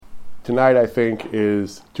tonight, I think,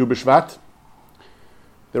 is Tu B'Shvat.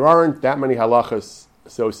 There aren't that many halachas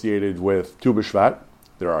associated with Tu B'Shvat.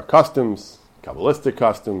 There are customs, Kabbalistic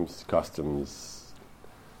customs, customs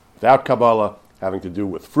without Kabbalah, having to do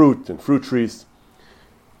with fruit and fruit trees.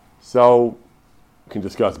 So we can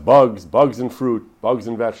discuss bugs and fruit, bugs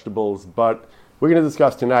and vegetables, but we're going to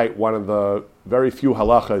discuss tonight one of the very few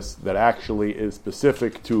halachas that actually is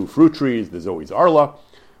specific to fruit trees. There's always Arla.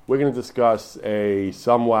 We're going to discuss a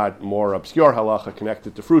somewhat more obscure halacha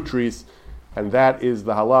connected to fruit trees, and that is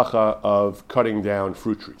the halacha of cutting down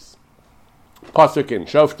fruit trees. Pasuk in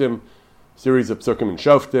Shoftim, series of psukim in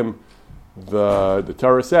Shoftim, the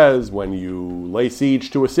Torah says, when you lay siege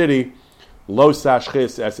to a city, lo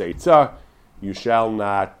sashchis es eitzah, you shall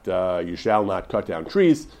not cut down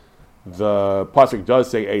trees. The pasuk does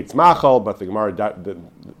say eitz machal, but the Gemara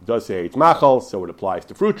does say eitz machal, so it applies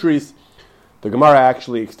to fruit trees. The Gemara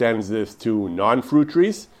actually extends this to non-fruit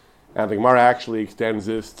trees, and the Gemara actually extends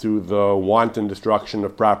this to the wanton destruction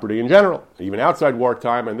of property in general, even outside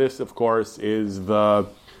wartime. And this, of course, is the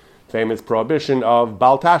famous prohibition of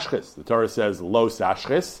bal tashchis. The Torah says lo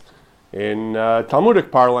sashchis. In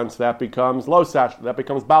Talmudic parlance, that becomes bal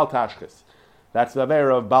tashchis. That's the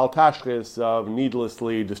avera of bal tashchis, of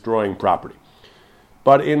needlessly destroying property.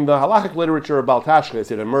 But in the halachic literature of bal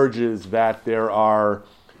tashchis, it emerges that there are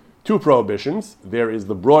two prohibitions. There is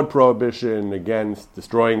the broad prohibition against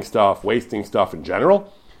destroying stuff, wasting stuff in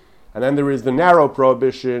general. And then there is the narrow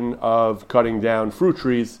prohibition of cutting down fruit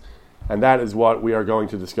trees, and that is what we are going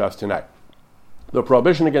to discuss tonight. The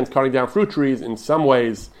prohibition against cutting down fruit trees in some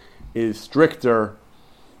ways is stricter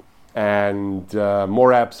and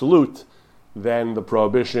more absolute than the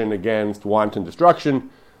prohibition against wanton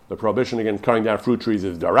destruction. The prohibition against cutting down fruit trees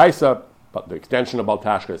is daraisa, but the extension of bal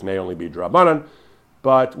tashchis may only be drabanan.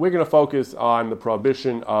 But we're going to focus on the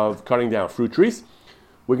prohibition of cutting down fruit trees.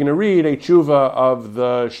 We're going to read a tshuva of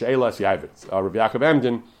the She'elas Yavitz, Rav Yaakov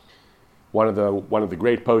Emden, one of the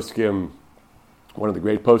great poskim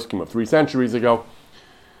of 3 centuries ago.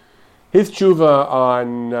 His tshuva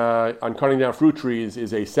on cutting down fruit trees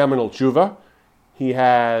is a seminal tshuva. He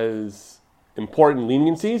has important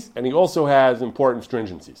leniencies, and he also has important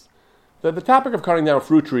stringencies. The topic of cutting down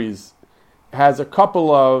fruit trees has a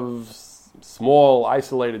couple of small,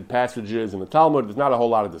 isolated passages in the Talmud. There's not a whole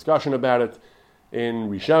lot of discussion about it. In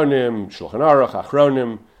Rishonim, Shulchan Aruch,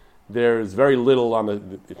 Achronim, there's very little on the.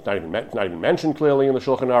 It's not even mentioned clearly in the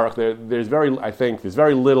Shulchan Aruch. There's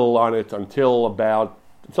very little on it until about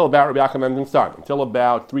Rabbi Yaakov Emden's time, until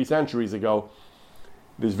about 3 centuries ago.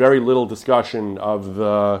 There's very little discussion of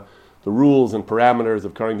the rules and parameters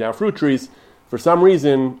of cutting down fruit trees. For some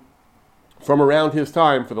reason, from around his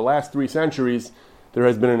time, for the last 3 centuries, there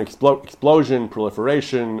has been an explosion,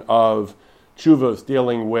 proliferation of tshuvos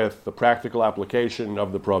dealing with the practical application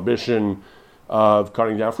of the prohibition of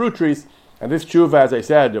cutting down fruit trees. And this tshuva, as I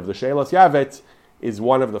said, of the She'elas Yavitz, is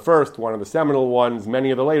one of the seminal ones.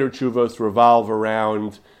 Many of the later tshuvos revolve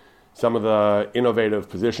around some of the innovative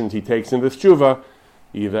positions he takes in this tshuva,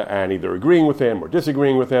 either agreeing with him or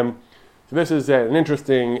disagreeing with him. So this is an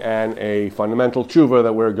interesting and a fundamental tshuva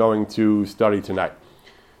that we're going to study tonight.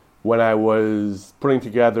 When I was putting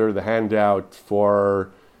together the handout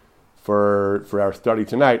for our study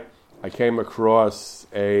tonight, I came across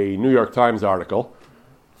a New York Times article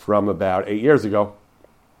from about 8 years ago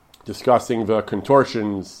discussing the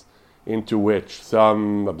contortions into which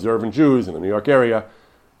some observant Jews in the New York area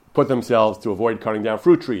put themselves to avoid cutting down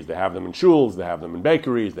fruit trees. They have them in shuls, they have them in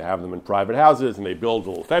bakeries, they have them in private houses, and they build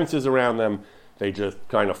little fences around them. They just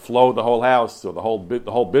kind of flow the whole house or the whole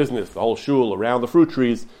business, the whole shul around the fruit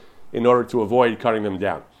trees in order to avoid cutting them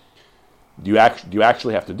down. Do you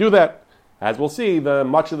actually have to do that? As we'll see,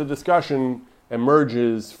 much of the discussion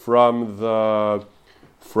emerges from the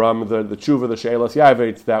tshuva, the She'elas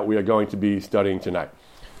Yavitz, that we are going to be studying tonight.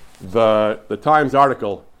 The Times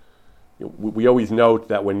article, we always note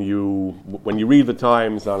that when you read the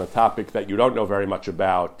Times on a topic that you don't know very much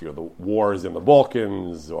about, the wars in the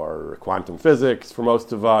Balkans or quantum physics for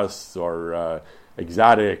most of us, or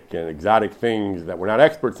exotic things that we're not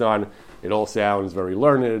experts on, it all sounds very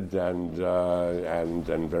learned and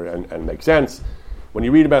makes sense. When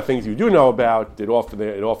you read about things you do know about, it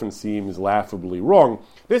often seems laughably wrong.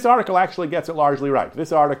 This article actually gets it largely right.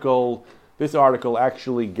 This article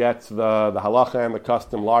actually gets the halacha and the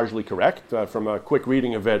custom largely correct. From a quick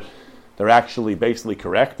reading of it, they're actually basically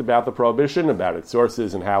correct about the prohibition, about its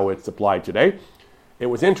sources and how it's applied today. It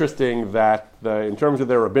was interesting that in terms of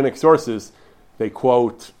their rabbinic sources, they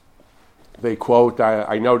quote.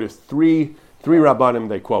 I noticed three rabbanim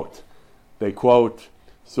they quote. They quote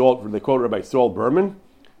Rabbi Saul Berman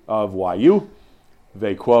of YU,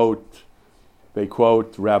 they quote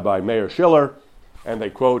Rabbi Meir Schiller, and they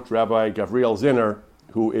quote Rabbi Gavriel Zinner,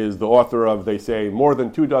 who is the author of, they say, more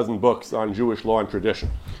than 24 books on Jewish law and tradition.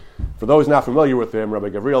 For those not familiar with him, Rabbi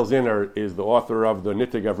Gavriel Zinner is the author of the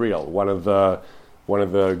Nittei Gavriel, one of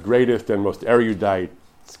the greatest and most erudite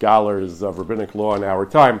scholars of rabbinic law in our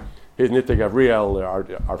time. His Nittei Gavriel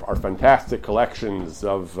are fantastic collections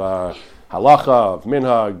of halacha, of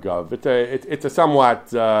minhag. It's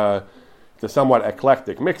a somewhat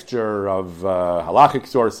eclectic mixture of halachic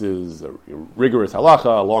sources, rigorous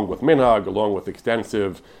halacha, along with minhag, along with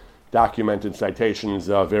extensive documented citations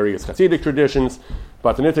of various Hasidic traditions.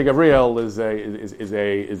 But the Nittei Gavriel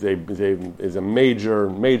is a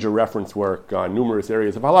major reference work on numerous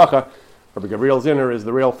areas of halacha. Rabbi Gavriel Zinner is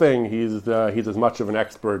the real thing. He's as much of an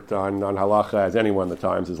expert on halacha as anyone the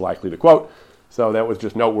Times is likely to quote. So that was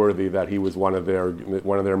just noteworthy that he was one of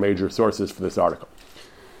their major sources for this article.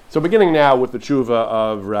 So beginning now with the tshuva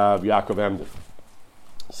of Rav Yaakov Emden.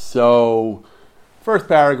 So first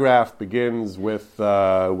paragraph begins with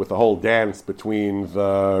a whole dance between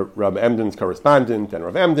the Rav Emden's correspondent and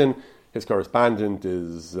Rav Emden. His correspondent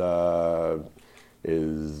is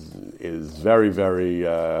very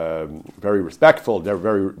respectful,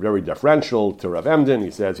 very deferential to Rav Emden.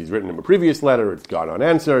 He says he's written him a previous letter, it's gone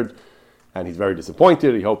unanswered, and he's very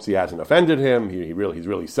disappointed. He hopes he hasn't offended him. He's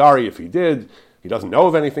really sorry if he did. He doesn't know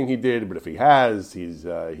of anything he did, but if he has, he's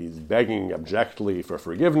begging abjectly for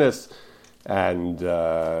forgiveness, and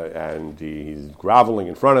he's groveling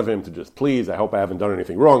in front of him to just, please, I hope I haven't done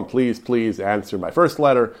anything wrong. Please answer my first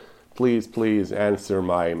letter. Please answer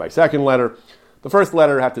my second letter. The first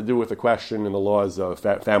letter had to do with a question in the laws of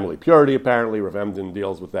family purity, apparently. Rav Emden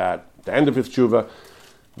deals with that at the end of his tshuva.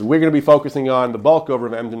 We're going to be focusing on the bulk of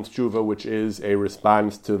Rav Emden's tshuva, which is a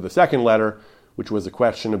response to the second letter, which was a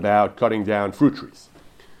question about cutting down fruit trees.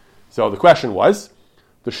 So the question was,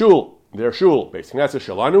 their shul, Beis Knesset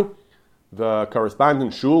Shelanu, the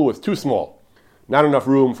correspondent shul was too small. Not enough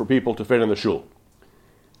room for people to fit in the shul.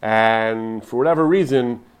 And for whatever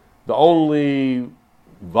reason, the only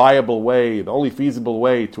viable way, the only feasible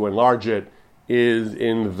way to enlarge it is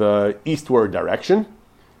in the eastward direction.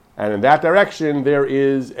 And in that direction, there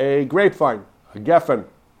is a grapevine, a geffen,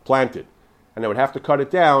 planted. And they would have to cut it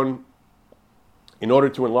down in order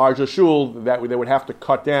to enlarge the shul. That they would have to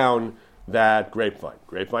cut down that grapevine.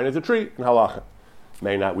 Grapevine is a tree in halacha.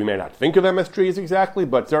 We may not think of them as trees exactly,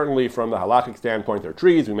 but certainly from the halachic standpoint, they're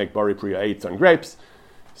trees. We make bari priya eitz on grapes.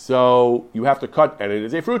 So you have to cut, and it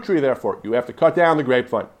is a fruit tree, therefore, you have to cut down the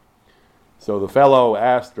grapevine. So the fellow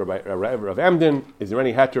asked Rav Emden, is there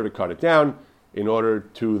any heter to cut it down in order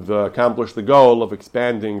to accomplish the goal of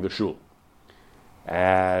expanding the shul?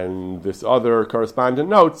 And this other correspondent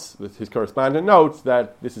notes, his correspondent notes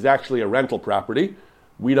that this is actually a rental property.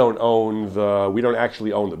 We don't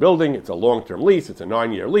actually own the building. It's a long-term lease. It's a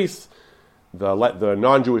 9-year lease. The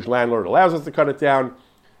non-Jewish landlord allows us to cut it down,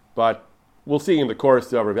 but we'll see in the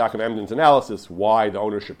course of Rav Yaakov Emden's analysis why the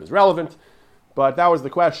ownership is relevant. But that was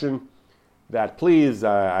the question. That please,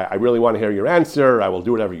 I really want to hear your answer. We'll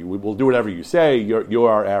do whatever you say. You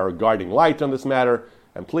are our guiding light on this matter,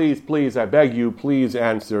 and please, I beg you, please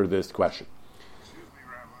answer this question. Excuse me,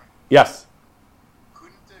 Rabbi. Yes.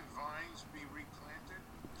 Couldn't the vines be replanted?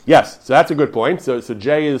 Yes. So that's a good point. So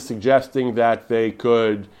Jay is suggesting that they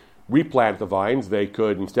could replant the vines. They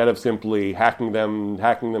could, instead of simply hacking them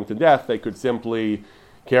to death, they could simply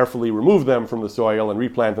carefully remove them from the soil and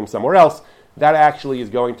replant them somewhere else. That actually is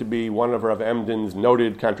going to be one of Rav Emden's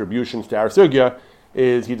noted contributions to our sugya,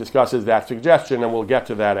 is he discusses that suggestion, and we'll get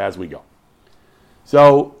to that as we go.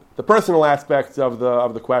 So the personal aspects of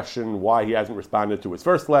the question, why he hasn't responded to his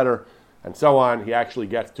first letter, and so on, he actually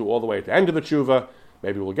gets to all the way at the end of the tshuva.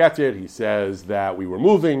 Maybe we'll get to it. He says that we were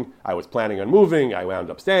moving. I was planning on moving. I wound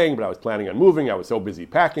up staying, but I was planning on moving. I was so busy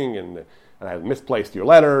packing, and I misplaced your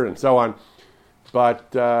letter, and so on.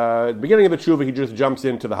 But at the beginning of the tshuva, he just jumps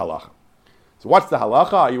into the halacha. So what's the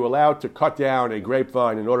halacha? Are you allowed to cut down a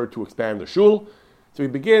grapevine in order to expand the shul? So he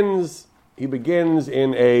begins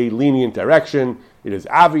in a lenient direction. It is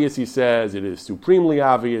obvious, he says. It is supremely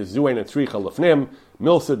obvious. Zuein etzricha lefnim,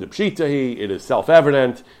 milsa de pshitahi. It is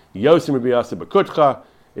self-evident. Yosim b'yasa b'kutcha.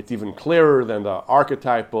 It's even clearer than the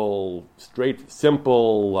archetypal, straight,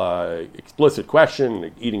 simple, explicit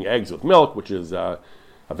question, eating eggs with milk, which is a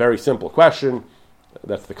very simple question.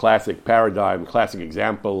 That's the classic paradigm, classic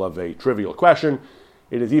example of a trivial question.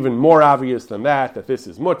 It is even more obvious than that this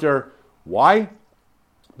is mutter. Why?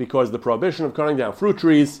 Because the prohibition of cutting down fruit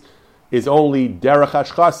trees is only derech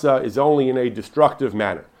hashchasa, is only in a destructive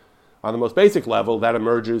manner. On the most basic level, that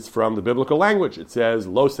emerges from the biblical language. It says,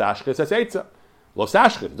 lo sashches es eitza. Lo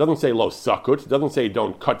sashchit. It doesn't say lo sakut. It doesn't say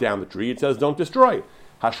don't cut down the tree. It says don't destroy.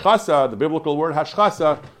 Hashchasa, the biblical word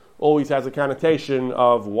hashchasa, always has a connotation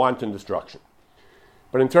of wanton destruction.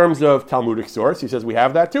 But in terms of Talmudic source, he says we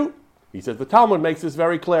have that too. He says the Talmud makes this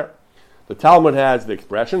very clear. The Talmud has the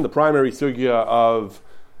expression, the primary sugya of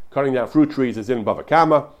cutting down fruit trees is in Bava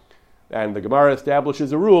Kama, and the Gemara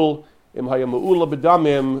establishes a rule, Im hayamu'ula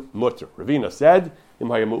bedamim mutter. Ravina said, Im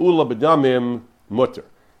hayamu'ula bedamim mutter.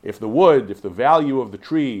 If the value of the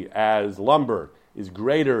tree as lumber is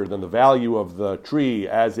greater than the value of the tree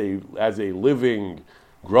as a living,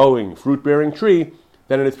 growing, fruit-bearing tree,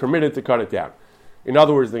 then it is permitted to cut it down. In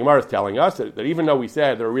other words, the Gemara is telling us that even though we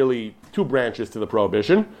said there are really two branches to the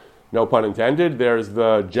prohibition, no pun intended, there's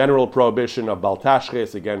the general prohibition of bal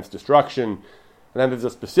tashchis against destruction, and then there's a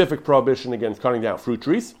specific prohibition against cutting down fruit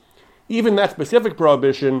trees. Even that specific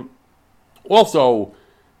prohibition also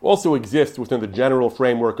exists within the general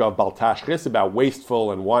framework of bal tashchis, about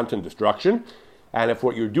wasteful and wanton destruction. And if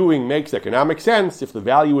what you're doing makes economic sense, if the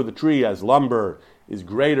value of the tree as lumber is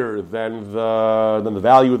greater than the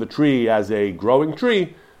value of the tree as a growing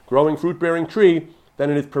fruit-bearing tree, then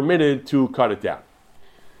it is permitted to cut it down.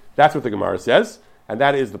 That's what the Gemara says, and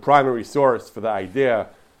that is the primary source for the idea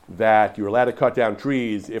that you're allowed to cut down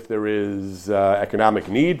trees if there is economic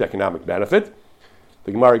need, economic benefit.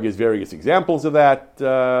 The Gemara gives various examples of that.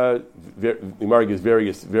 The Gemara gives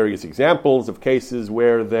various examples of cases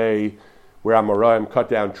where Amoraim cut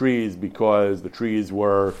down trees because the trees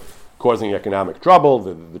were causing economic trouble.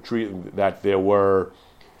 The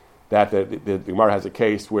Gemara has a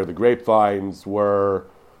case where the grapevines were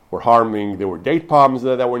harming. There were date palms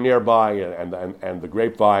that were nearby, and the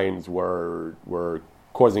grapevines were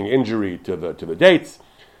causing injury to the dates.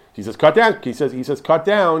 He says cut down. He says cut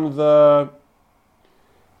down the.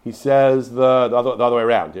 He says the other way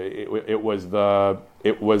around. It was the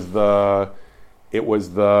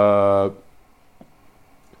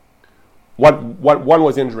one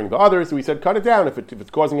was injuring the other, so he said cut it down. If it's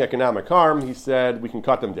causing economic harm, he said we can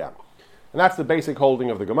cut them down. And that's the basic holding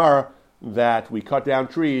of the Gemara, that we cut down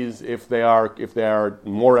trees if they are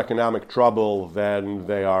more economic trouble than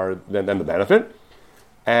the benefit.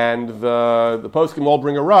 And the poskim all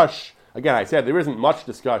bring a rush. Again, I said there isn't much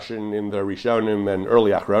discussion in the Rishonim and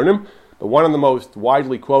early Achronim, but one of the most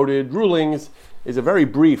widely quoted rulings is a very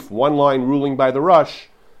brief one-line ruling by the Rush.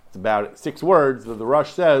 It's about 6 words that the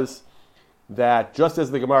Rush says that just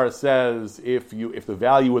as the Gemara says, if the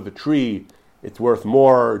value of the tree, it's worth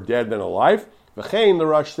more dead than alive, v'chein, the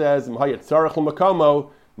Rush says, the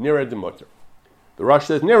Rush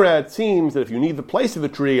says, nira, it seems that if you need the place of the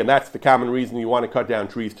tree, and that's the common reason you want to cut down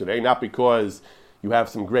trees today, not because you have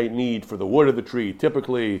some great need for the wood of the tree.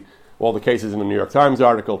 Typically, all the cases in the New York Times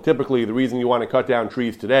article, typically the reason you want to cut down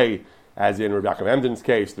trees today, as in Rebbe Emden's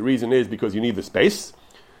case, the reason is because you need the space.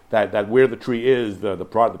 That where the tree is, the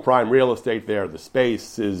prime real estate there, the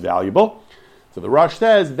space is valuable. So the Rush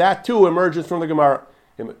says that too emerges from the Gemara.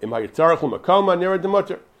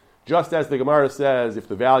 Just as the Gemara says, if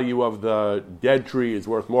the value of the dead tree is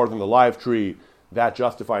worth more than the live tree, that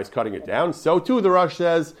justifies cutting it down. So too the Rush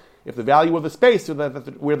says, if the value of the space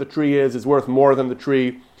where the tree is worth more than the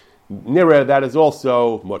tree, nira, that is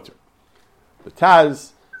also mutter. The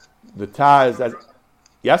Taz, as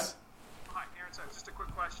yes. Hi, Aaron. Just a quick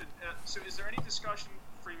question. So, is there any discussion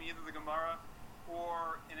from either the Gemara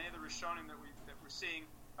or in any of the Rishonim that we're seeing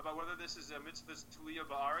about whether this is a mitzvah tuliyah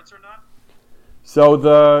ba'aretz or not? So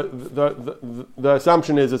the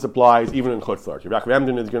assumption is this applies even in Chutz La'aretz. Rebbe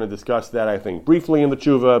Emden is going to discuss that, I think, briefly in the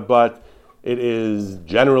Tshuva, but it is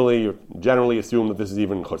generally assumed that this is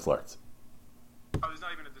even in Chutz La'aretz. Oh, there's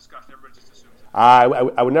not even a discussion. Everybody just assumes it.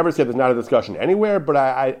 I would never say there's not a discussion anywhere, but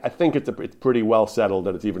I think it's pretty well settled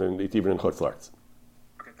that it's even in Chutz La'aretz.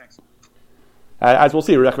 Okay, thanks. As we'll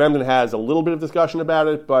see, Rebbe Emden has a little bit of discussion about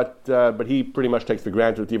it, but he pretty much takes for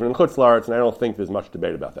granted it's even in Chutz La'aretz, and I don't think there's much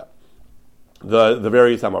debate about that. The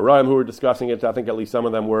various Amoraim who were discussing it, I think at least some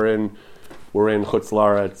of them were in Chutz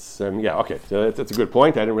La'aretz, and yeah, okay, so that's a good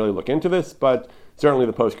point. I didn't really look into this, but certainly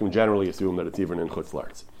the poskim generally assume that it's even in Chutz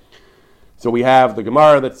La'aretz. So we have the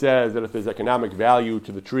Gemara that says that if there's economic value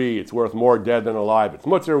to the tree, it's worth more dead than alive, it's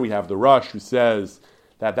mutter. We have the Rush who says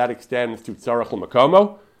that extends to tzarech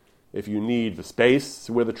l'makomo. If you need the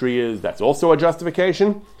space where the tree is, that's also a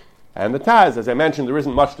justification. And the Taz, as I mentioned, there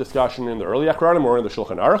isn't much discussion in the early Achronim or in the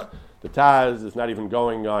Shulchan Aruch. The Taz is not even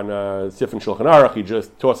going on Sif and Shulchan Aruch. He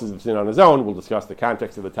just tosses it in on his own. We'll discuss the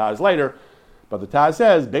context of the Taz later. But the Taz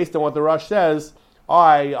says, based on what the Rush says,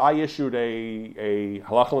 I issued a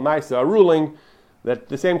halacha l'maisa, a ruling that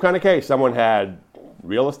the same kind of case. Someone had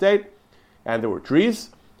real estate, and there were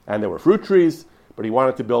trees, and there were fruit trees, but he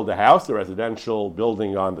wanted to build a house, a residential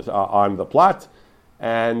building on the plot,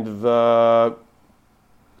 and I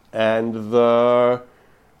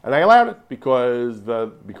allowed it because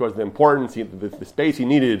the importance, the space he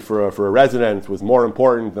needed for a residence was more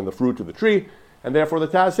important than the fruit of the tree, and therefore the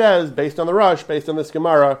Taz says, based on the Rush, based on this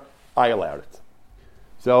Gemara, I allowed it.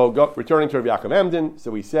 So returning to Rav Yaakov Emden,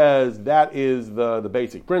 so he says that is the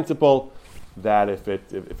basic principle, that if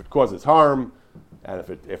it causes harm, and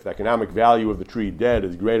if the economic value of the tree dead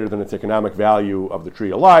is greater than its economic value of the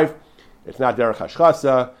tree alive, it's not derech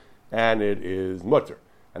hashchasa, and it is mutter.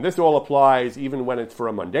 And this all applies even when it's for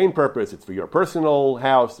a mundane purpose, it's for your personal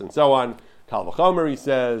house, and so on. Kal v'chomer, he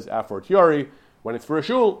says, a fortiori, when it's for a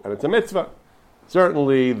shul, and it's a mitzvah,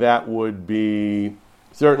 certainly that would be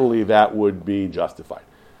justified.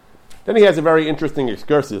 Then he has a very interesting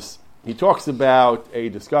excursus. He talks about a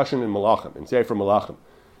discussion in Malachim, in Sefer Malachim.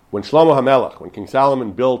 When Shlomo HaMelech, when King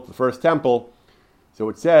Solomon built the first temple, so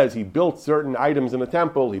it says he built certain items in the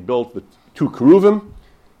temple. He built the 2 keruvim,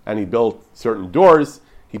 and he built certain doors.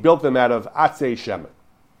 He built them out of atzei shemen,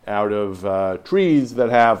 out of trees that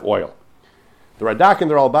have oil. The Radak and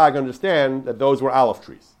the Ralbag understand that those were olive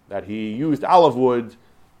trees, that he used olive wood.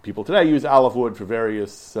 People today use olive wood for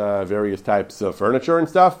various types of furniture and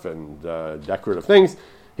stuff, and decorative things.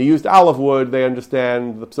 He used olive wood, they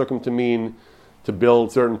understand the psukim to mean to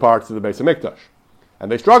build certain parts of the Beis HaMikdash.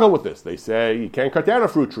 And they struggle with this. They say, you can't cut down a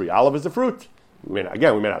fruit tree. Olive is a fruit. We may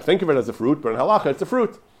not think of it as a fruit, but in halacha it's a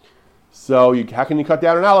fruit. So how can you cut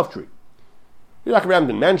down an olive tree? Yaakov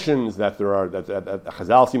Emden mentions that that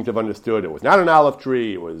Chazal seem to have understood it was not an olive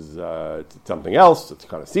tree, it was something else, it's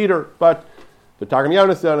kind of cedar, but the Targum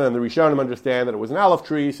Yonasan and the Rishonim understand that it was an olive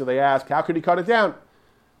tree, so they ask, how could he cut it down?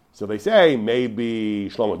 So they say,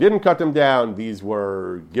 maybe Shlomo didn't cut them down, these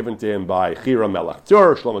were given to him by Hiram Melech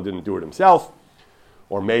Tzur, Shlomo didn't do it himself,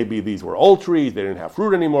 or maybe these were old trees, they didn't have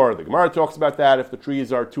fruit anymore. The Gemara talks about that, if the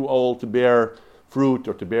trees are too old to bear fruit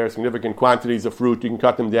or to bear significant quantities of fruit, you can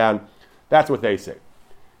cut them down. That's what they say.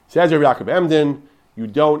 Says Rav Yaakov Emden, you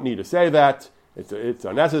don't need to say that, it's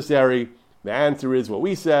unnecessary. The answer is what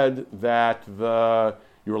we said, that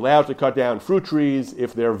you're allowed to cut down fruit trees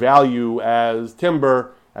if their value as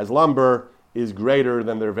timber, as lumber, is greater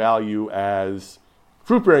than their value as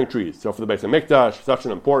fruit-bearing trees. So for the Beis HaMikdash, such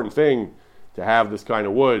an important thing to have this kind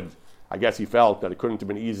of wood, I guess he felt that it couldn't have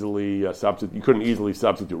been easily substituted. You couldn't easily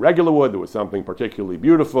substitute regular wood. There was something particularly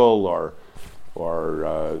beautiful or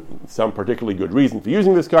some particularly good reason for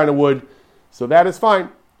using this kind of wood. So that is fine.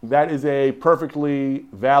 That is a perfectly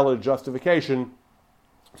valid justification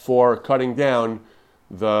for cutting down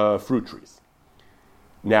the fruit trees.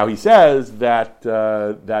 Now he says that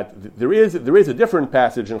there is a different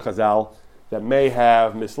passage in Chazal that may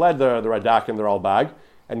have misled the Radak and the Ralbag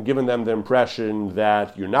and given them the impression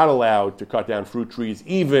that you're not allowed to cut down fruit trees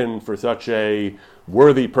even for such a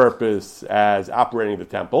worthy purpose as operating the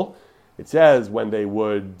temple. It says when they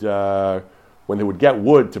would get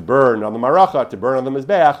wood to burn on the maracha, to burn on the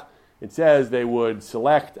mizbeach, it says they would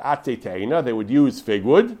select atzei teina, they would use fig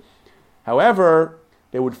wood. However,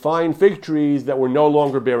 they would find fig trees that were no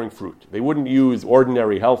longer bearing fruit. They wouldn't use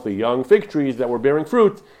ordinary, healthy, young fig trees that were bearing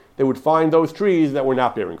fruit. They would find those trees that were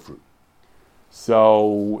not bearing fruit.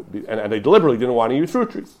 So, and they deliberately didn't want to use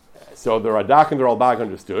fruit trees. So the Radak and the Ralbag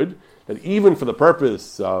understood that even for the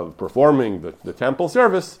purpose of performing the temple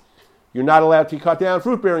service, you're not allowed to cut down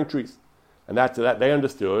fruit-bearing trees. And that they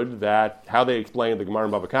understood that, how they explained the Gemara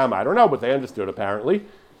in Bava Kama, I don't know, but they understood apparently,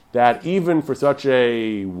 that even for such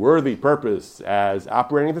a worthy purpose as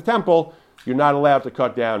operating the temple, you're not allowed to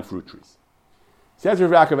cut down fruit trees. Says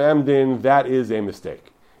Rav Yaakov Emden, that is a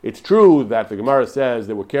mistake. It's true that the Gemara says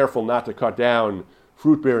they were careful not to cut down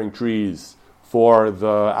fruit-bearing trees for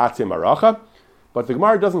the Atzei Maracha, but the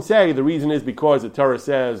Gemara doesn't say the reason is because the Torah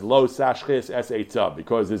says, Lo sashchis es eitzah,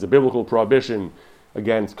 because there's a biblical prohibition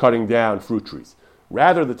against cutting down fruit trees.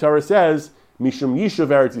 Rather, the Torah says, Mishum Yishuv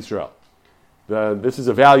Eretz Yisrael. This is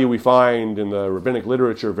a value we find in the rabbinic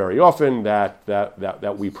literature very often,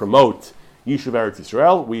 that we promote Yishuv Eretz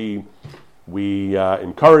Yisrael. We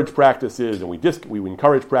encourage practices, and we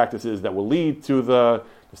encourage practices that will lead to the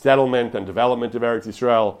settlement and development of Eretz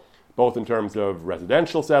Yisrael, both in terms of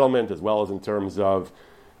residential settlement as well as in terms of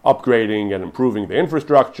upgrading and improving the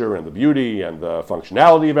infrastructure and the beauty and the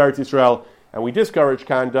functionality of Eretz Yisrael. And we discourage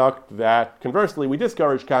conduct that, conversely,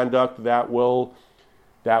 that will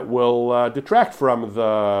detract from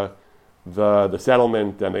the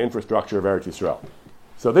settlement and the infrastructure of Eretz Yisrael.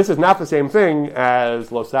 So this is not the same thing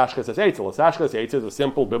as Lo Sashchas Es Eitzah. Lo Sashchas Es Eitzah is a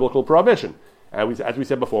simple biblical prohibition. As we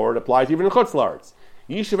said before, it applies even in Chutz La'aretz.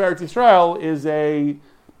 Yishuv Eretz Yisrael is a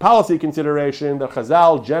policy consideration that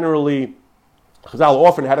Chazal generally Chazal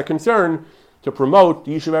often had a concern to promote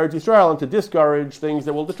the Yishuv Eretz Yisrael and to discourage things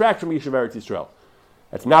that will detract from Yishuv Eretz Yisrael.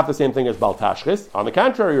 It's not the same thing as Bal Tashchis. On the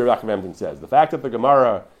contrary, Rav Emden says, the fact that the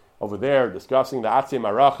Gemara over there discussing the Atzei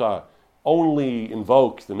Maracha only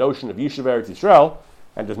invokes the notion of Yishuv Eretz Yisrael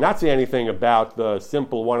and does not say anything about the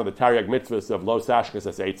simple one of the Taryag mitzvahs of Lo Tashchis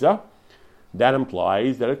as Eitzah, that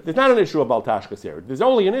implies that there's not an issue of Bal Tashchis here. There's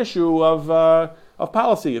only an issue of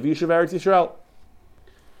policy, of Yishuv Eretz Yisrael.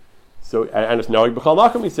 So, and it's knowing B'chal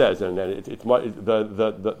Makom, he says, and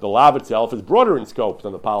the lav itself is broader in scope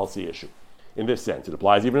than the policy issue. In this sense, it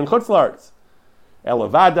applies even in Chutz La'aretz.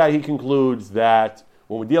 Elavada, he concludes that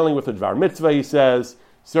when we're dealing with the Dvar Mitzvah, he says,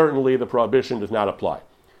 certainly the prohibition does not apply.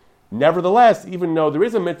 Nevertheless, even though there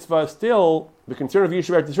is a mitzvah, still the concern of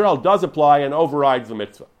Yishuv Eretz Yisrael does apply and overrides the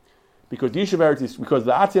mitzvah. Because the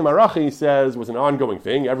Atzei Maracha, he says, was an ongoing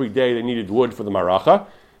thing. Every day they needed wood for the Maracha.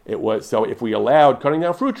 It was, so if we allowed cutting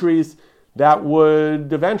down fruit trees, that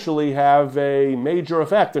would eventually have a major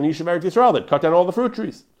effect on Yishuv Eretz Yisrael. They'd cut down all the fruit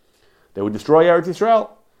trees. They would destroy Eretz Yisrael.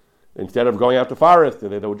 Instead of going out to forest,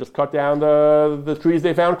 they would just cut down the trees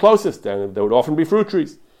they found closest, and they would often be fruit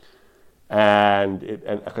trees. And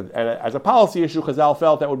as a policy issue, Chazal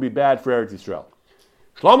felt that would be bad for Eretz Yisrael.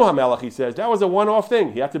 Shlomo HaMelech, he says, that was a one-off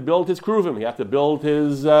thing. He had to build his kruvim. He had to build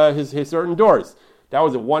his certain doors. That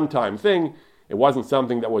was a one-time thing. It wasn't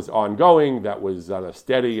something that was ongoing, that was on a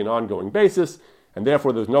steady and ongoing basis, and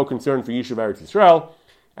therefore there's no concern for Yishuv Eretz Yisrael,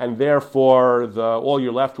 and therefore all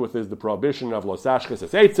you're left with is the prohibition of Lo Tashchis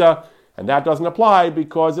as Eitzah, and that doesn't apply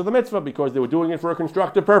because of the mitzvah, because they were doing it for a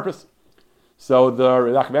constructive purpose. So the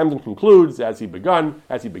Rav Emden concludes, as he began,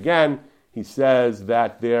 he says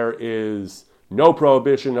that there is no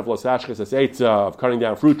prohibition of Lo Tashchis as Eitzah, of cutting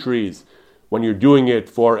down fruit trees, when you're doing it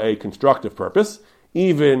for a constructive purpose,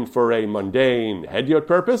 even for a mundane Hedyot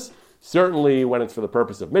purpose. Certainly when it's for the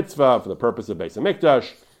purpose of mitzvah, for the purpose of Beis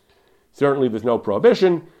HaMikdash, certainly there's no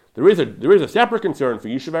prohibition. There is a separate concern for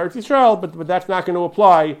Yishuv Eretz Yisrael, but that's not going to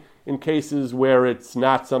apply in cases where it's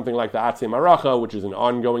not something like the Atzei Maracha, which is an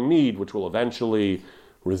ongoing need, which will eventually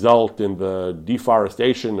result in the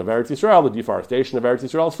deforestation of Eretz Yisrael, the deforestation of Eretz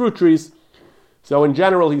Yisrael's fruit trees. So in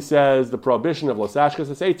general, he says the prohibition of Lo Tashchis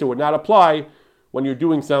as Eitzah would not apply when you're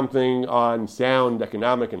doing something on sound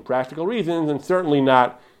economic and practical reasons, and certainly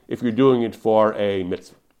not if you're doing it for a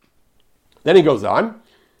mitzvah. Then he goes on,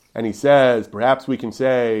 and he says, perhaps we can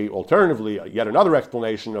say, alternatively, yet another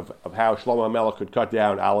explanation of how Shlomo HaMelech could cut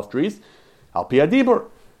down olive trees, al pi hadibur.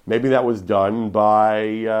 Maybe that was done by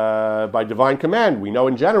divine command. We know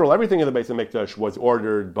in general everything in the Beis HaMikdash was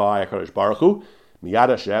ordered by HaKadosh Baruch Hu, miyad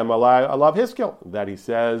Hashem alav hiskel, that he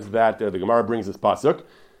says that the Gemara brings this pasuk,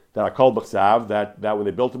 that Akol B'chsav, that when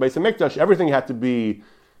they built the Beis HaMikdash, everything had to be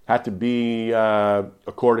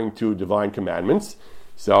according to divine commandments.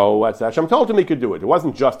 So Hashem told him he could do it. It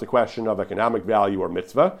wasn't just a question of economic value or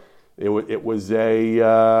mitzvah. They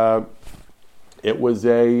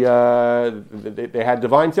had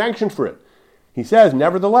divine sanction for it. He says,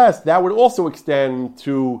 nevertheless, that would also extend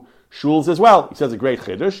to shuls as well. He says a great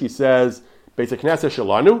chiddush. He says, Beis HaKnesset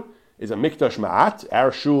Shelanu is a mikdash ma'at.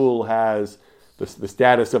 Our shul has the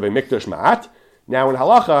status of a mikdash ma'at. Now in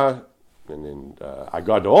halacha, and in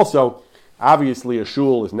Agada also, obviously a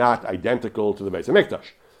shul is not identical to the Beis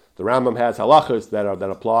HaMikdash. The Rambam has halachas that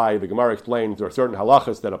apply, the Gemara explains there are certain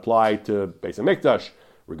halachas that apply to Beis HaMikdash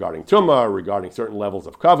regarding tumah, regarding certain levels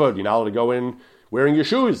of kavod. You're not allowed to go in wearing your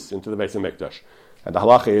shoes into the Beis HaMikdash. And the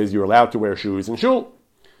halacha is you're allowed to wear shoes in shul.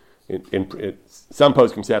 Some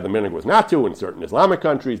poskim said the minhag was not to in certain Islamic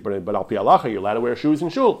countries, but al pi halacha you're allowed to wear shoes in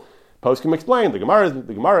shul. Poskim explained, the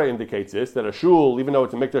Gemara indicates this, that a shul, even though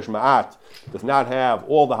it's a mikdash ma'at, does not have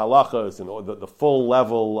all the halachas and the full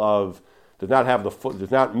level of, does not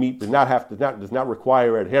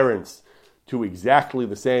require adherence to exactly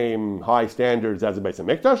the same high standards as a Beis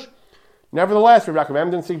HaMikdash. Nevertheless, Rav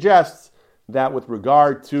Emden suggests that with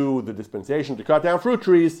regard to the dispensation to cut down fruit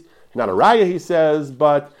trees, not a raya, he says,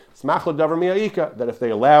 but smach l'davar mi'a'ika, that if they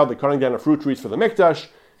allow the cutting down of fruit trees for the mikdash,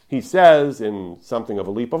 he says, in something of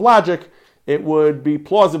a leap of logic, it would be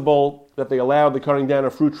plausible that they allowed the cutting down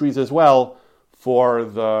of fruit trees as well for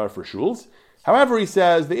shuls. However, he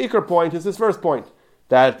says, the ikar point is this first point,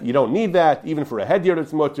 that you don't need that, even for a hedyot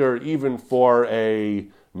it's mutter, even for a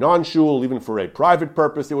non-shul, even for a private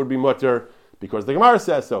purpose it would be mutter, because the Gemara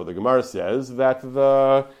says so. The Gemara says that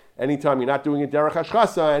anytime you're not doing it derech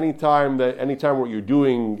hashchasa, anytime what you're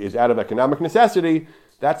doing is out of economic necessity,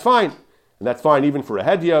 that's fine. And that's fine even for a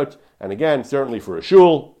hedyot, and again, certainly for a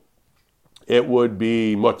shul, it would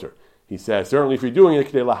be mutter. He says, certainly if you're doing it,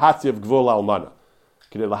 k'dei lahatziv gvul almana.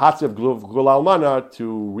 Lahatzev Gvul Almana,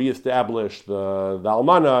 to reestablish the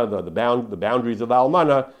almana, the boundaries of the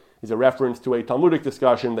almana, is a reference to a Talmudic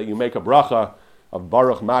discussion that you make a bracha of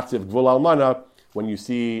Baruch Matziv Gvul Almana when you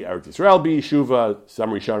see Eretz Yisrael be Yeshuva.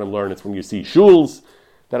 Some Rishonim learn it's when you see shuls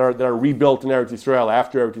that are rebuilt in Eretz Yisrael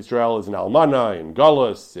after Eretz Yisrael is in almana, in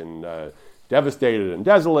galus, in devastated and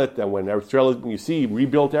desolate. And when Eretz Yisrael when you see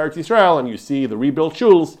rebuilt Eretz Yisrael and you see the rebuilt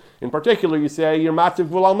shuls, in particular, you say you're Matziv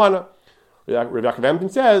Gvul Almana. Rav Yaakov Emden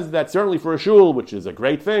says that certainly for a shul, which is a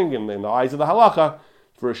great thing in the eyes of the halacha,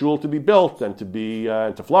 for a shul to be built and to be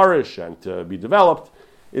to flourish and to be developed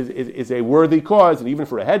is a worthy cause. And even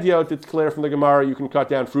for a hedyot, it's clear from the Gemara you can cut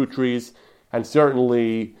down fruit trees, and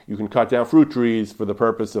certainly you can cut down fruit trees for the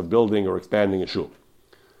purpose of building or expanding a shul.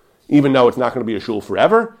 Even though it's not going to be a shul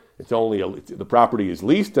forever, it's only the property is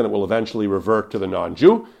leased and it will eventually revert to the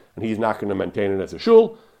non-Jew, and he's not going to maintain it as a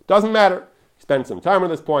shul. Doesn't matter. Spend some time on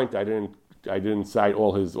this point. I didn't cite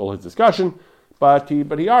all his discussion, but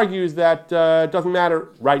he argues that it doesn't matter.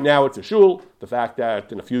 Right now it's a shul. The fact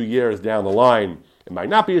that in a few years down the line it might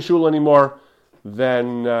not be a shul anymore,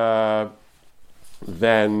 then that's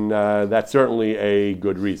certainly a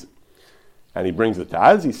good reason. And he brings the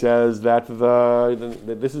Taz. He says that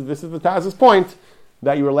this is the Taz's point,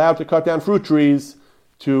 that you're allowed to cut down fruit trees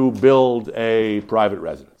to build a private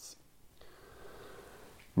residence.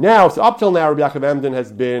 Now, so up till now, Rabbi Yaakov Emden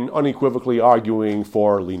has been unequivocally arguing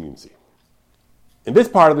for leniency. In this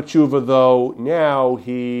part of the tshuva, though, now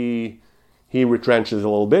he retrenches a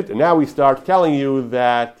little bit, and now he starts telling you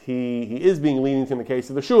that he is being lenient in the case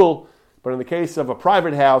of the shul, but in the case of a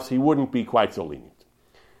private house, he wouldn't be quite so lenient.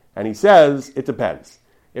 And he says, it depends.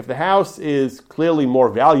 If the house is clearly more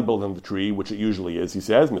valuable than the tree, which it usually is, he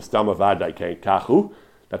says, Mistama vadai kachu,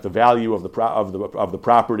 that the value of the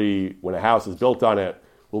property when a house is built on it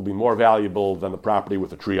will be more valuable than the property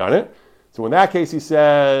with a tree on it. So in that case, he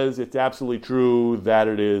says, it's absolutely true that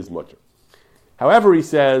it is mutter. However, he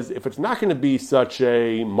says, if it's not going to be such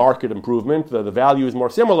a market improvement, the value is more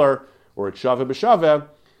similar, or it's shaveh b'shaveh,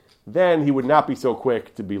 then he would not be so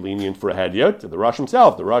quick to be lenient for a hedyot. The Rosh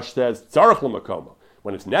himself, the Rosh says, tzarech l'makomo.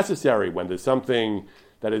 When it's necessary, when there's something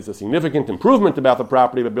that is a significant improvement about the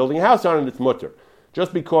property, but building a house on it, it's mutter.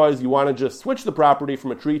 Just because you want to just switch the property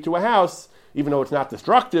from a tree to a house, even though it's not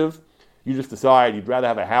destructive, you just decide you'd rather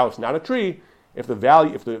have a house, not a tree. If the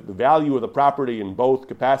value of the property in both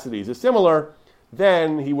capacities is similar,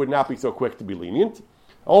 then he would not be so quick to be lenient.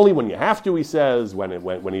 Only when you have to, he says, when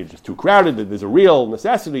it's just too crowded, there's a real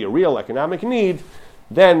necessity, a real economic need,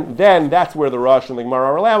 then that's where the Rosh and the Gemara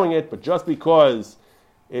are allowing it. But that's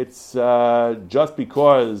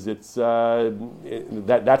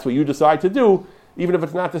what you decide to do, even if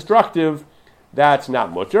it's not destructive, that's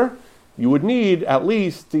not mutter. You would need, at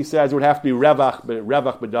least, he says, it would have to be revach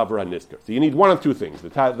b'davar hanisker. So you need one of two things. The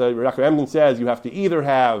Yaakov Emden says you have to either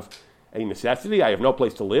have a necessity, I have no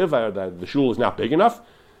place to live, the shul is not big enough,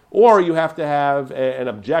 or you have to have an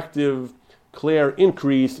objective, clear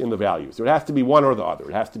increase in the value. So it has to be one or the other.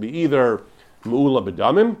 It has to be either mu'ula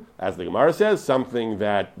b'damim, as the Gemara says, something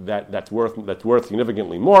that's worth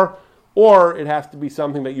significantly more, or it has to be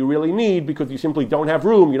something that you really need because you simply don't have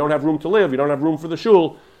room. You don't have room to live. You don't have room for the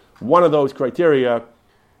shul. One of those criteria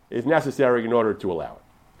is necessary in order to allow it.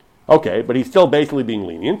 Okay, but he's still basically being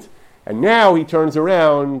lenient. And now he turns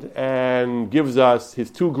around and gives us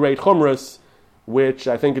his two great chumras, which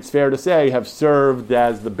I think it's fair to say have served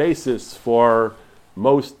as the basis for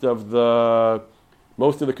most of the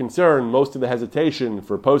concern, most of the hesitation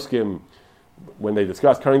for poskim when they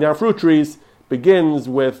discuss cutting down fruit trees, begins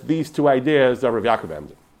with these two ideas of Rav Yaakov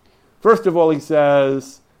Emden. First of all, he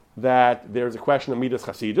says that there's a question of midas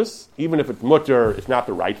chasidus. Even if it's mutter, it's not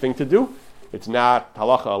the right thing to do. It's not,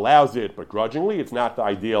 halacha allows it, but grudgingly. It's not the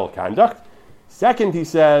ideal conduct. Second, he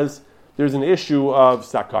says, there's an issue of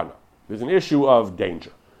sakana. There's an issue of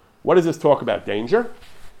danger. What does this talk about danger?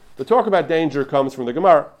 The talk about danger comes from the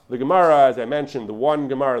Gemara. The Gemara, as I mentioned, the one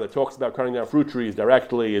Gemara that talks about cutting down fruit trees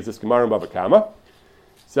directly is this Gemara in Bava Kama.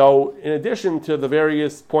 So, in addition to the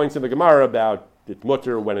various points in the Gemara about it's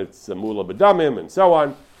mutter when it's mula b'damim and so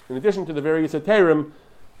on, in addition to the various heterim,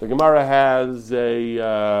 the Gemara has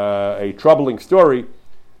a troubling story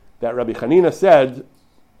that Rabbi Chanina said.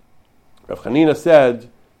 Rav Chanina said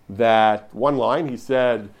that one line, he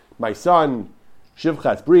said, my son,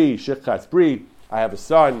 Shivchatz Bri, I have a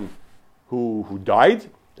son who died,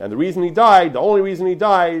 and the only reason he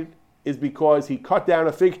died, is because he cut down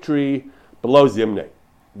a fig tree below Zimnei,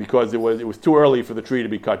 because it was too early for the tree to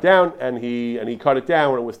be cut down, and he cut it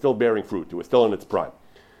down when it was still bearing fruit. It was still in its prime.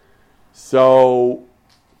 So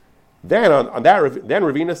then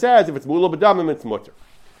Ravina says if it's mula b'damim, it's mutter.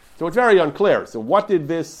 So it's very unclear. So what did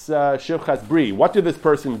this Shivchas Bri, what did this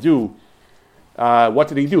person do? What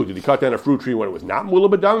did he do? Did he cut down a fruit tree when it was not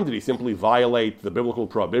Mula B'Dam? Did he simply violate the biblical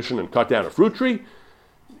prohibition and cut down a fruit tree?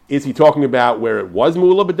 Is he talking about where it was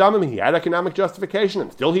Mula B'Dam and he had economic justification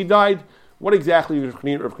and still he died? What exactly is Rav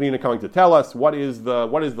Chanina coming to tell us? What is the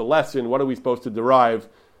lesson? What are we supposed to derive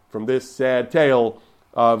from this sad tale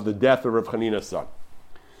of the death of Rav Chanina's son?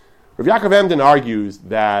 Rav Yaakov Emden argues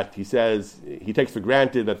that he says he takes for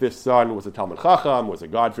granted that this son was a Talmid Chacham, was a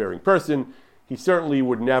God-fearing person. He certainly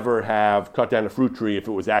would never have cut down a fruit tree if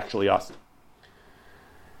it was actually us.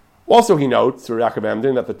 Also, he notes, Rav Yaakov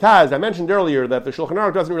Emden, that the Taz, I mentioned earlier that the Shulchan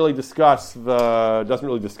Aruch doesn't really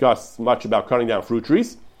discuss much about cutting down fruit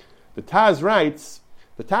trees. The Taz writes,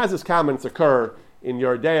 the Taz's comments occur in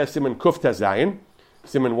Yordea Siman Kuf Tazayin,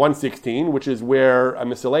 Siman 116, which is where a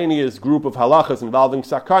miscellaneous group of halachas involving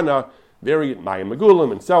sakana, Mayim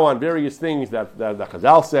Megulim and so on, various things that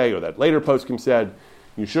Chazal say or that later poskim said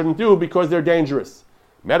you shouldn't do because they're dangerous.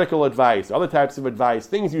 Medical advice, other types of advice,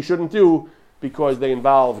 things you shouldn't do because they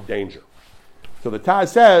involve danger. So the Taz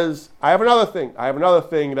says, I have another thing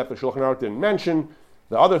that the Shulchan Aruch didn't mention.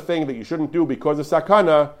 The other thing that you shouldn't do because of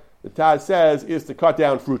sakana, the Taz says, is to cut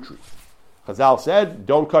down fruit trees. Chazal said,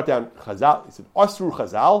 don't cut down. Chazal, he said, Osru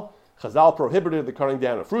Chazal. Chazal prohibited the cutting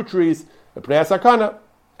down of fruit trees, the Pnei Sakana,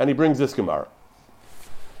 and he brings this Gemara.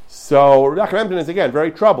 So Rav Yaakov Emden is again very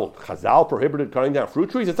troubled. Chazal prohibited cutting down fruit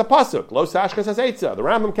trees. It's a pasuk. Lo sashkas haseitza. The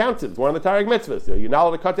Rambam counts it. It's one of the Targum mitzvahs. You're not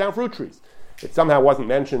allowed to cut down fruit trees. It somehow wasn't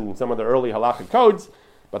mentioned in some of the early halachic codes,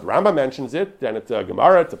 but the Rambam mentions it, and it's a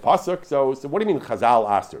Gemara, it's a pasuk. So what do you mean Chazal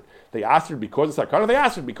asked her? They asked her because it's sakana. They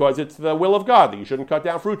asked her because it's the will of God that you shouldn't cut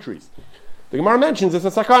down fruit trees. The Gemara mentions it's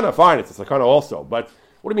a sakana. Fine, it's a sakana also. But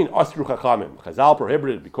what do you mean Osru Chachamim? Chazal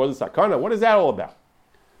prohibited because it's sakana. What is that all about?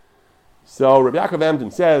 So Rabbi Yaakov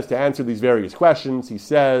Emden says, to answer these various questions, he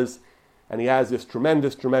says, and he has this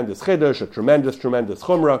tremendous chiddush, a tremendous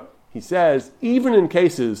chumrah. He says, even in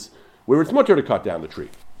cases where it's mutter to cut down the tree,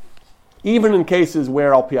 even in cases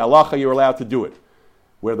where al pi halacha you're allowed to do it,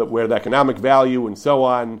 where the economic value and so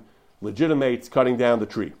on legitimates cutting down the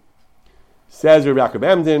tree. Says Rabbi Yaakov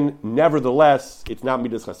Emden, nevertheless, it's not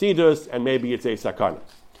midas chasidus, and maybe it's a sakana.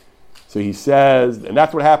 So he says, and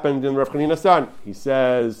that's what happened in Rav Chanina's son. He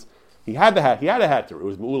says he had a heter. It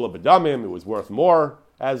was me'ula b'damim. It was worth more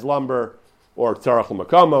as lumber, or tzarach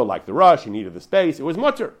l'makomo, like the rush. He needed the space. It was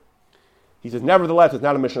mutter. He says, nevertheless, it's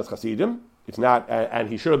not a mishnas chasidim. It's not, and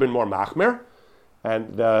he should have been more machmer.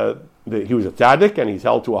 And he was a tzaddik, and he's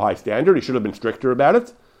held to a high standard. He should have been stricter about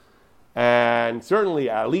it. And certainly,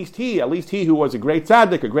 at least he who was a great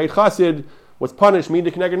tzaddik, a great chassid, was punished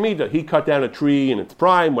midah k'neged midah. He cut down a tree in its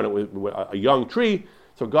prime when it was a young tree.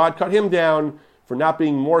 So God cut him down for not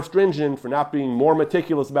being more stringent, for not being more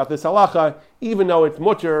meticulous about this halacha, even though it's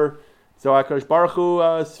mutter. So HaKadosh Baruch Hu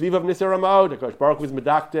svivav nisar amod. HaKadosh Baruch Hu is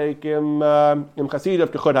medaktek im chasidav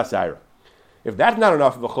kechod hasayra. If that's not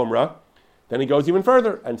enough of a chumrah, then he goes even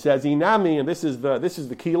further and says inami, and this is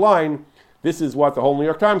the key line. This is what the whole New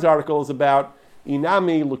York Times article is about.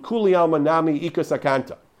 Inami l'kuli alma nami ika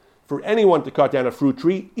sakanta. For anyone to cut down a fruit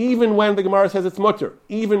tree, even when the Gemara says it's mutter,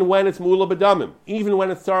 even when it's mula b'damim, even when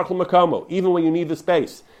it's tzarach l'makomo, even when you need the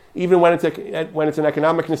space, even when it's an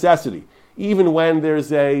economic necessity, even when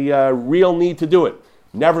there's a real need to do it.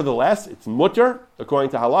 Nevertheless, it's mutter, according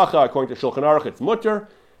to halacha, according to Shulchan Aruch, it's mutter.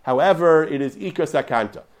 However, it is ika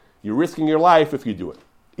sakanta. You're risking your life if you do it.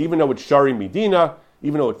 Even though it's shari midina,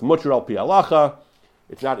 even though it's mutter al pi halacha,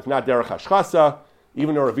 it's not derech hashchasa.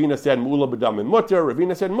 Even though Ravina said mula b'damim mutter,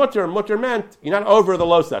 Ravina said mutter. Mutter meant you're not over the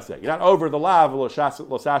lo saseh. You're not over the lav lo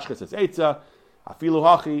sashches es etza. Afilu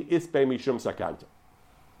hachi ispe mishum sakanta.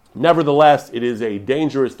 Nevertheless, it is a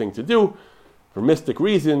dangerous thing to do for mystic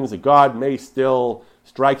reasons. A god may still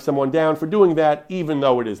strike someone down for doing that, even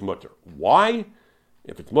though it is mutter. Why?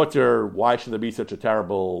 If it's mutter, why should there be such a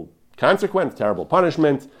terrible consequence, terrible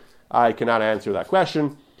punishment? I cannot answer that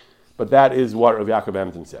question, but that is what Rav Yaakov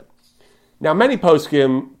Emden said. Now, many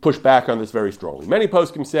poskim push back on this very strongly. Many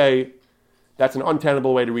poskim say that's an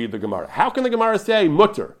untenable way to read the Gemara. How can the Gemara say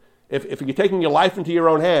mutter? If you're taking your life into your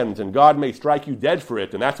own hands and God may strike you dead for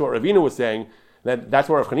it, and that's what Ravina was saying, that's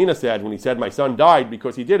what Rav Chanina said when he said, my son died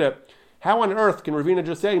because he did it. How on earth can Ravina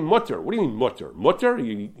just say mutter? What do you mean mutter? Mutter?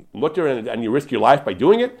 Mutter and you risk your life by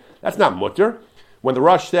doing it? That's not mutter. When the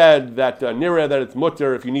Rush said that nira that it's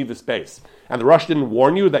mutter if you need the space, and the Rush didn't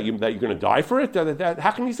warn you that you're going to die for it,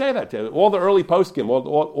 how can you say that? All the early poskim,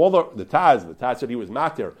 all the Taz said he was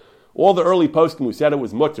matir. All the early poskim who said it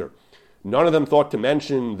was mutter, none of them thought to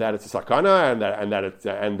mention that it's a sakana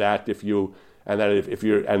and that if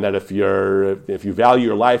you value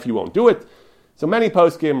your life you won't do it. So many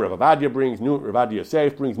poskim, Rav Ovadia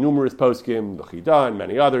Yosef brings numerous poskim, the Chida and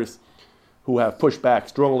many others, who have pushed back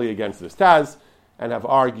strongly against this Taz and have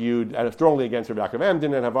argued, and strongly against Rav Yaakov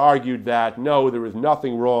Emden, and have argued that no, there is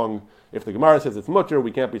nothing wrong. If the Gemara says it's mutter, we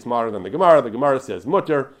can't be smarter than the Gemara. The Gemara says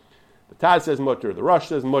mutter, the Taz says mutter, the Rosh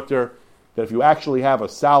says mutter. That if you actually have a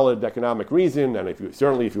solid economic reason, and if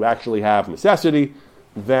you actually have necessity,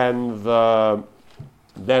 then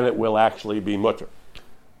it will actually be mutter.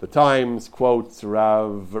 The Times quotes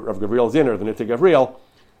Rav Gavriel Zinner, the Nitzig Gavriel,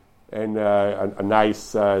 and a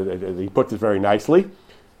nice. He puts it very nicely.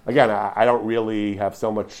 Again, I don't really have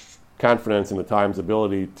so much confidence in the Times'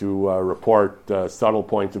 ability to report subtle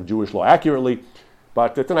points of Jewish law accurately,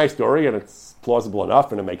 but it's a nice story and it's plausible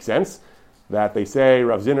enough and it makes sense that they say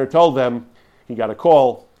Rav Zinner told them he got a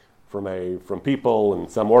call from people in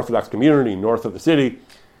some Orthodox community north of the city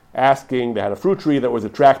asking, they had a fruit tree that was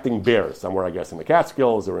attracting bears somewhere, I guess, in the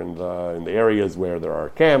Catskills or in the areas where there are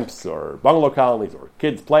camps or bungalow colonies or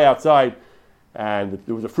kids play outside, and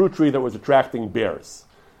there was a fruit tree that was attracting bears.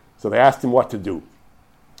 So they asked him what to do.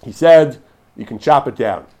 He said, you can chop it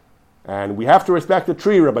down. And we have to respect the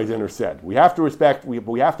tree, Rabbi Zinner said. We have to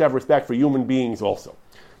have respect for human beings also.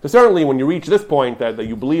 So certainly when you reach this point that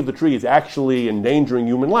you believe the tree is actually endangering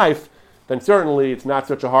human life, then certainly it's not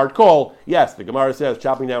such a hard call. Yes, the Gemara says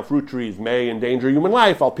chopping down fruit trees may endanger human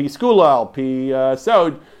life. Al pi skula, al pi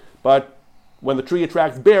sod. But when the tree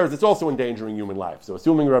attracts bears, it's also endangering human life. So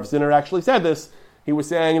assuming Rav Zinner actually said this, he was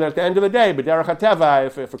saying that at the end of the day, b'derech hateva,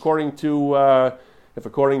 if according to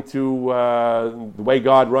the way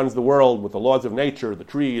God runs the world with the laws of nature, the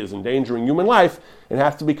tree is endangering human life, it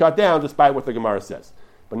has to be cut down despite what the Gemara says.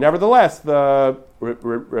 But nevertheless, the Rav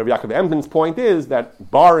Yaakov Emden's point is that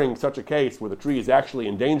barring such a case where the tree is actually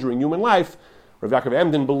endangering human life, Rav Yaakov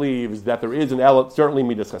Emden believes that there is an element, certainly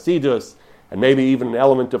midas chasidus, and maybe even an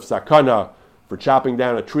element of sakana for chopping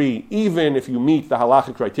down a tree, even if you meet the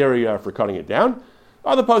halachic criteria for cutting it down.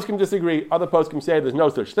 Other poskim disagree. Other poskim say there's no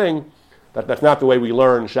such thing. That's not the way we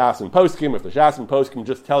learn Shas and Poskim. If the Shas and Poskim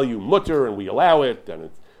just tell you mutter and we allow it, and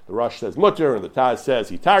the Rosh says mutter and the Taz says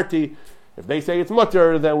hitarti, if they say it's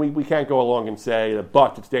mutter, then we can't go along and say,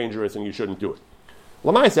 but it's dangerous and you shouldn't do it.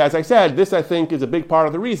 Lamaisa, as I said, this I think is a big part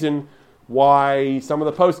of the reason why some of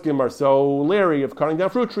the Poskim are so leery of cutting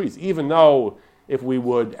down fruit trees, even though if we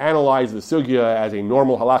would analyze the sugya as a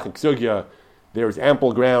normal halachic sugya, there's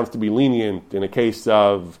ample grounds to be lenient in a case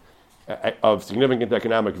of significant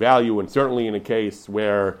economic value, and certainly in a case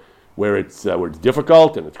where it's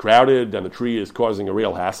difficult and it's crowded and the tree is causing a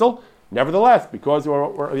real hassle. Nevertheless, because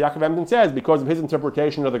Yaakov Emden says, because of his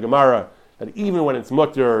interpretation of the Gemara, that even when it's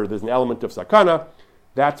mutter, there's an element of sakana.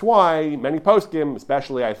 That's why many poskim,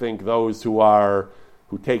 especially I think those who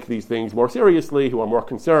take these things more seriously, who are more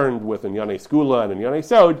concerned with Inyanei Skula and Inyanei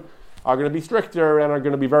Sod, are going to be stricter and are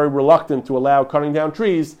going to be very reluctant to allow cutting down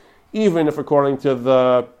trees, even if according to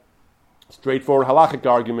the straightforward halachic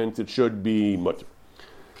argument it should be mutter.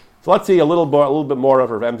 So let's see a little bit more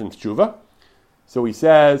of Rav Emden's tshuva. So he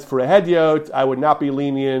says, for a hedyot, I would not be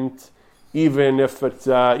lenient, even if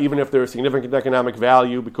there is significant economic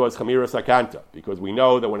value, because chamira sakanta, because we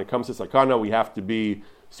know that when it comes to sakana, we have to be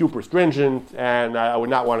super stringent, and I would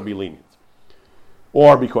not want to be lenient.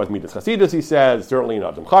 Or because midas chasidus, he says, certainly an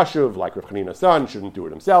adam chashuv, like Rav Chanina's son, shouldn't do it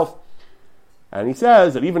himself. And he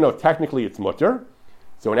says that even though technically it's mutter,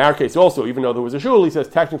 so in our case also, even though there was a shul, he says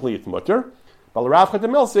technically it's mutter. But Rav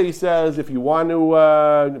Chatamilsa, he says, if you want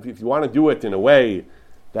to do it in a way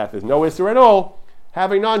that there's no isser at all,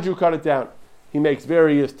 have a non-Jew cut it down. He makes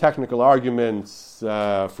various technical arguments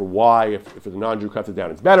for why, if a non-Jew cuts it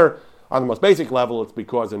down, it's better. On the most basic level, it's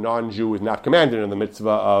because a non-Jew is not commanded in the mitzvah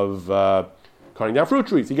of cutting down fruit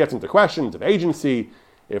trees. He gets into questions of agency.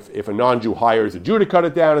 If a non-Jew hires a Jew to cut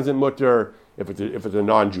it down, is it mutter? If it's a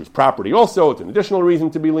non-Jew's property also, it's an additional reason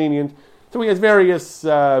to be lenient. So he has various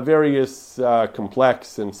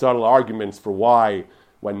complex and subtle arguments for why,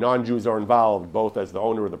 when non-Jews are involved, both as the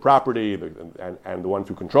owner of the property and the ones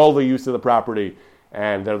who control the use of the property,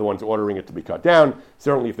 and they're the ones ordering it to be cut down.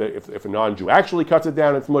 Certainly if a non-Jew actually cuts it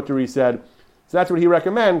down, it's mutter, he said. So that's what he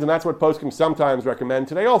recommends, and that's what poskim sometimes recommend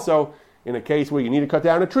today also. In a case where you need to cut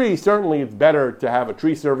down a tree, certainly it's better to have a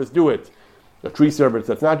tree service do it, a tree service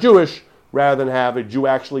that's not Jewish, rather than have a Jew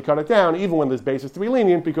actually cut it down, even when there's basis to be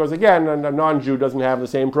lenient, because again, a non-Jew doesn't have the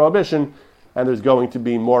same prohibition, and there's going to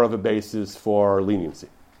be more of a basis for leniency.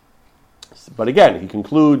 But again, he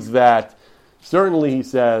concludes that certainly, he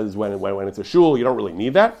says, when it's a shul, you don't really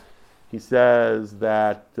need that. He says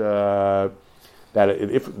that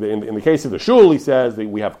if in the case of the shul, he says that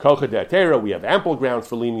we have kocha de'atera, we have ample grounds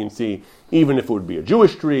for leniency, even if it would be a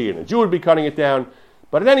Jewish tree and a Jew would be cutting it down.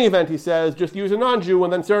 But in any event, he says, just use a non-Jew,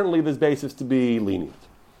 and then certainly there's basis to be lenient.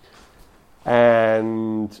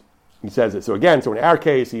 And he says it. So again, so in our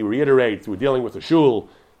case, he reiterates, we're dealing with a shul.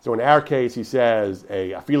 So in our case, he says,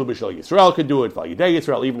 a afilu b'shel Yisrael could do it, Val Yidei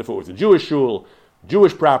Yisrael, even if it was a Jewish shul,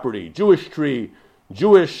 Jewish property, Jewish tree,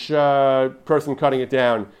 Jewish person cutting it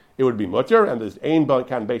down, it would be mutter, and there's ein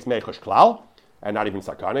kan beis mechosh klal, and not even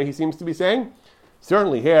sakana, he seems to be saying.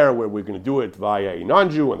 Certainly here, where we're going to do it via a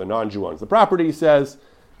non-Jew, and the non-Jew owns the property, he says,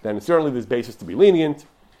 then certainly there's basis to be lenient.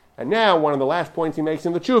 And now, one of the last points he makes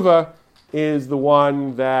in the tshuva is the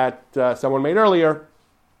one that someone made earlier,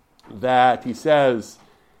 that he says,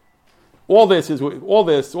 all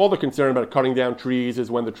the concern about cutting down trees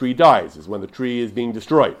is when the tree dies, is when the tree is being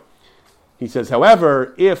destroyed. He says,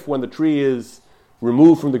 however, if when the tree is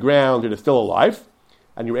removed from the ground, it is still alive,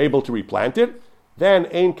 and you're able to replant it, then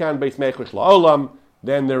ein kan beis mechosh la'olam,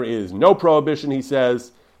 then there is no prohibition, he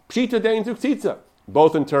says, pshita dein zuktitza.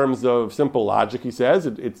 Both in terms of simple logic, he says,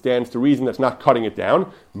 it stands to reason that's not cutting it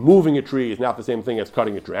down. Moving a tree is not the same thing as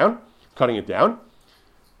cutting it down.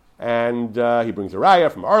 And he brings a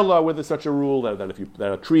raya from Arla with such a rule that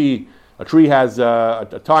a tree has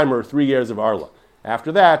a timer 3 years of Arla.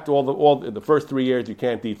 After that, all the first 3 years you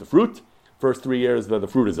can't eat the fruit. First 3 years the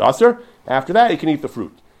fruit is aser. After that, you can eat the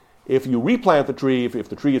fruit. If you replant the tree, if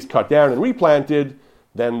the tree is cut down and replanted,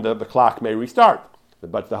 then the clock may restart.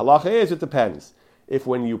 But the halacha is, it depends. If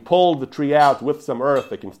when you pull the tree out with some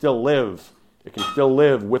earth, it can still live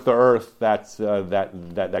with the earth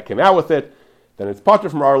that came out with it, then it's patur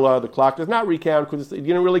from Arla. The clock does not recount because you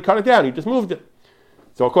didn't really cut it down, you just moved it.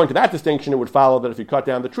 So according to that distinction, it would follow that if you cut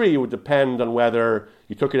down the tree, it would depend on whether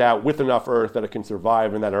you took it out with enough earth that it can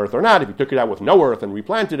survive in that earth or not. If you took it out with no earth and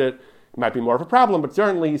replanted it, it might be more of a problem. But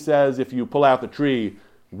certainly, he says, if you pull out the tree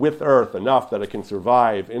with earth enough that it can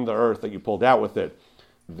survive in the earth that you pulled out with it,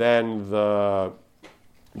 then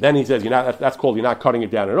he says that's called you're not cutting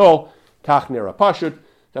it down at all. Kach nera pashut.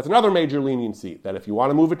 That's another major leniency, that if you want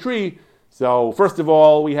to move a tree, so first of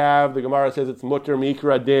all, we have, the Gemara says it's mutter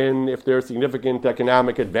mikra din if there's significant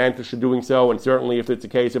economic advantage to doing so, and certainly if it's a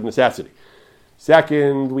case of necessity.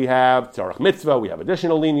 Second, we have tzarach mitzvah, we have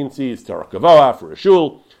additional leniencies, tzarach gavoa for a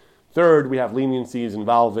shul. Third, we have leniencies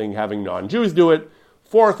involving having non-Jews do it.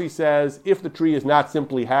 Fourth, he says, if the tree is not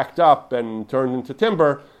simply hacked up and turned into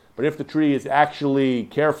timber, but if the tree is actually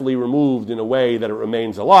carefully removed in a way that it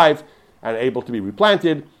remains alive and able to be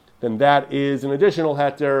replanted, then that is an additional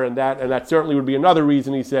heter, and that certainly would be another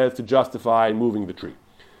reason, he says, to justify moving the tree.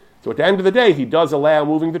 So at the end of the day, he does allow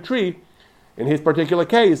moving the tree in his particular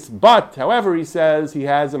case, but, however, he says he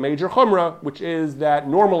has a major chumrah, which is that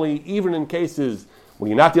normally, even in cases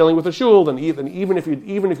when you're not dealing with a shul, then even if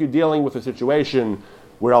you're dealing with a situation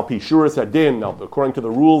where al pi shuras hadin, according to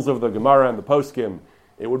the rules of the Gemara and the Poskim,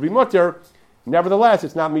 it would be mutter. Nevertheless,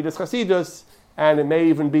 it's not midas chasidus, and it may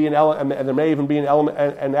even be an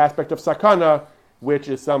aspect of sakana, which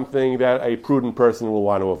is something that a prudent person will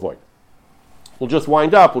want to avoid. We'll just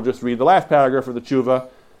wind up. We'll just read the last paragraph of the tshuva.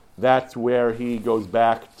 That's where he goes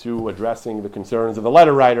back to addressing the concerns of the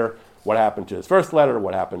letter writer. What happened to his first letter?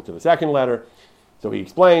 What happened to the second letter? So he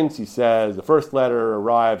explains. He says the first letter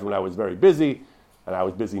arrived when I was very busy, and I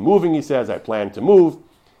was busy moving. He says I planned to move.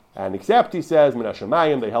 And except, he says, Min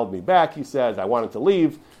HaShamayim, they held me back. He says, I wanted to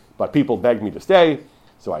leave, but people begged me to stay.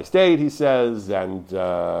 So I stayed, he says,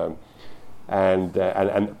 but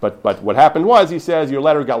what happened was, he says, your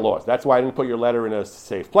letter got lost. That's why I didn't put your letter in a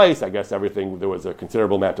safe place. I guess there was a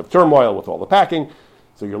considerable amount of turmoil with all the packing.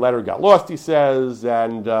 So your letter got lost, he says,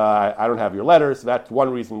 and I don't have your letter, so that's one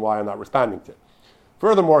reason why I'm not responding to it.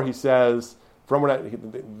 Furthermore, he says,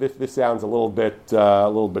 this sounds a little bit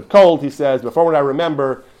cold, he says, but from what I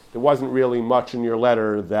remember, there wasn't really much in your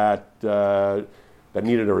letter that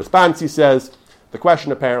needed a response, he says. The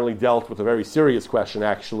question apparently dealt with a very serious question,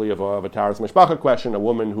 actually, of a Taras Mishpacha question, a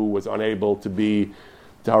woman who was unable to be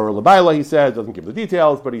Tahara L'Baila, he says, doesn't give the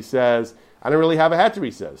details, but he says, I don't really have a heter,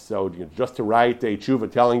 he says. So just to write a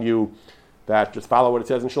tshuva telling you that just follow what it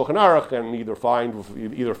says in Shulchan Aruch and either find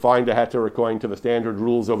a heter according to the standard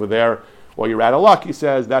rules over there, or you're out of luck, he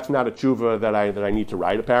says, that's not a tshuva that I need to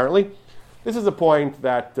write, apparently. This is a point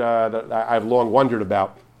that I've long wondered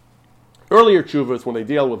about. Earlier tshuvas, when they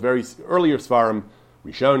deal with earlier svarim,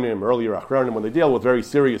 Rishonim, earlier Achronim, when they deal with very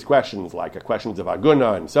serious questions, like questions of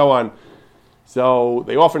Aguna and so on, so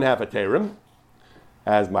they often have heterim.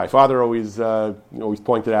 As my father always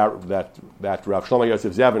pointed out, that Rav Shlomo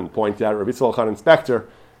Yosef Zevin pointed out, Rav Yitzchak Chanan Spector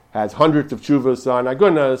has hundreds of tshuvas on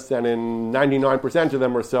Agunas, and in 99% of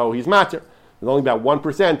them or so, he's mater. There's only about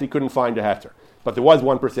 1% he couldn't find a heter. But there was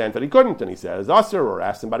 1% that he couldn't, and he says, Asr, or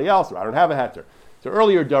ask somebody else, or I don't have a heter. So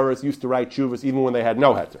earlier Doros used to write tshuvas even when they had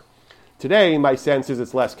no heter. Today, my sense is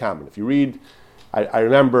it's less common. If you read, I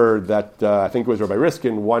remember that I think it was Rabbi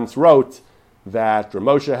Riskin once wrote that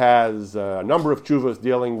Ramosha has a number of tshuvas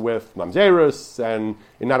dealing with mamzerus, and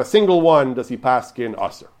in not a single one does he paskin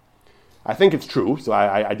aser. I think it's true, so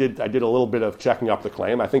I did a little bit of checking up the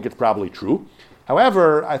claim. I think it's probably true.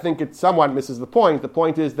 However, I think it somewhat misses the point. The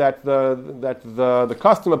point is that the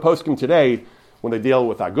custom of poskim today, when they deal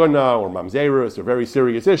with aguna or mamzerus or very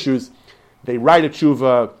serious issues, they write a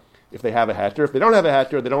tshuva if they have a heter. If they don't have a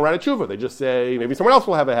heter, they don't write a tshuva. They just say, maybe someone else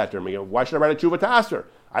will have a heter. I mean, why should I write a tshuva to aser?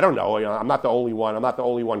 I don't know. I'm not the only one. I'm not the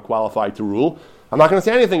only one qualified to rule. I'm not going to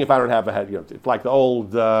say anything if I don't have a heter. It's like the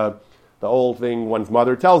old thing one's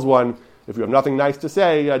mother tells one, if you have nothing nice to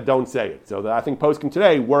say, don't say it. So I think poskim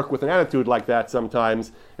today work with an attitude like that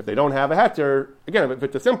sometimes. If they don't have a heter, again, if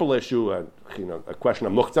it's a simple issue, a question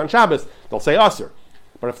of muchtzah on Shabbos, they'll say aser.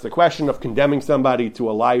 But if it's a question of condemning somebody to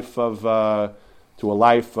a life of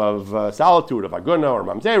solitude, of aguna or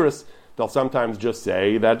mamzerus, they'll sometimes just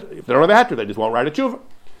say that if they don't have a heter, they just won't write a tshuva.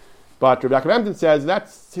 But Rabbi Yaakov Emden says that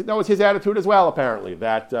was his attitude as well, apparently,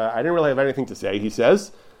 that I didn't really have anything to say. He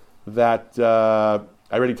says that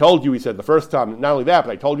I already told you, he said the first time, not only that,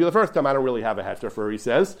 but I told you the first time I don't really have a heter for, he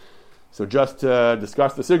says. So just to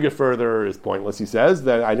discuss the sugya further is pointless, he says,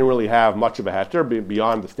 that I didn't really have much of a heter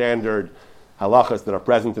beyond the standard halachas that are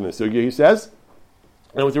present in the sugya, he says.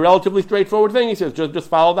 And it was a relatively straightforward thing, he says, just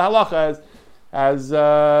follow the halacha as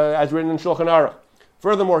written in Shulchan Aruch.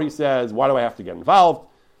 Furthermore, he says, why do I have to get involved?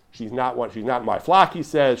 She's not my flock, he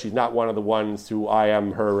says. She's not one of the ones who I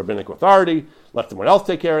am her rabbinic authority. Let someone else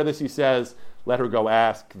take care of this, he says. Let her go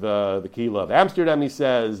ask the Kehillah of Amsterdam, he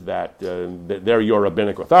says, that they're your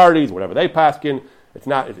rabbinic authorities, whatever they paskin. It's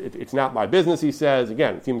not my business, he says.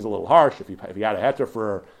 Again, it seems a little harsh. If he had a heter for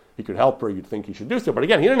her, he could help her, you'd think he should do so. But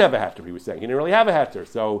again, he didn't have a heter, he was saying. He didn't really have a heter.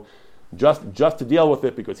 So just to deal with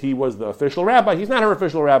it, because he was the official rabbi, he's not her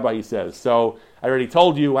official rabbi, he says. So I already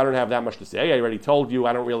told you I don't have that much to say. I already told you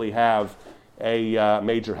I don't really have a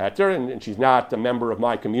major heter, and she's not a member of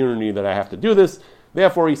my community that I have to do this.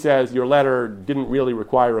 Therefore, he says, your letter didn't really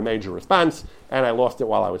require a major response, and I lost it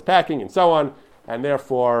while I was packing, and so on, and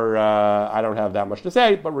therefore I don't have that much to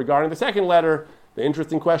say. But regarding the second letter, the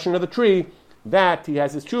interesting question of the tree, that he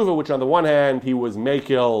has his tshuva, which on the one hand, he was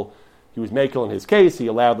makil in his case. He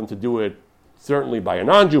allowed them to do it certainly by a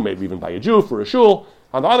non-Jew, maybe even by a Jew for a shul.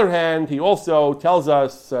 On the other hand, he also tells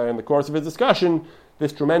us in the course of his discussion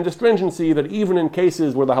this tremendous stringency that even in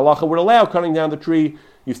cases where the halacha would allow cutting down the tree,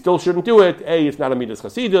 you still shouldn't do it. A, it's not a midas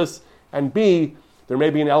chasidus, and B, there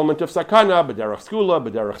may be an element of sakana, b'derech skula,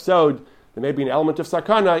 b'derech sod. There may be an element of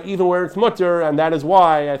sakana even where it's mutter, and that is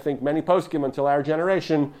why I think many poskim until our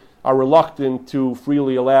generation are reluctant to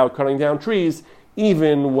freely allow cutting down trees,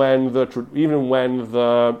 even when the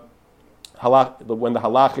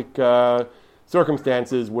halachic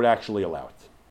circumstances would actually allow it.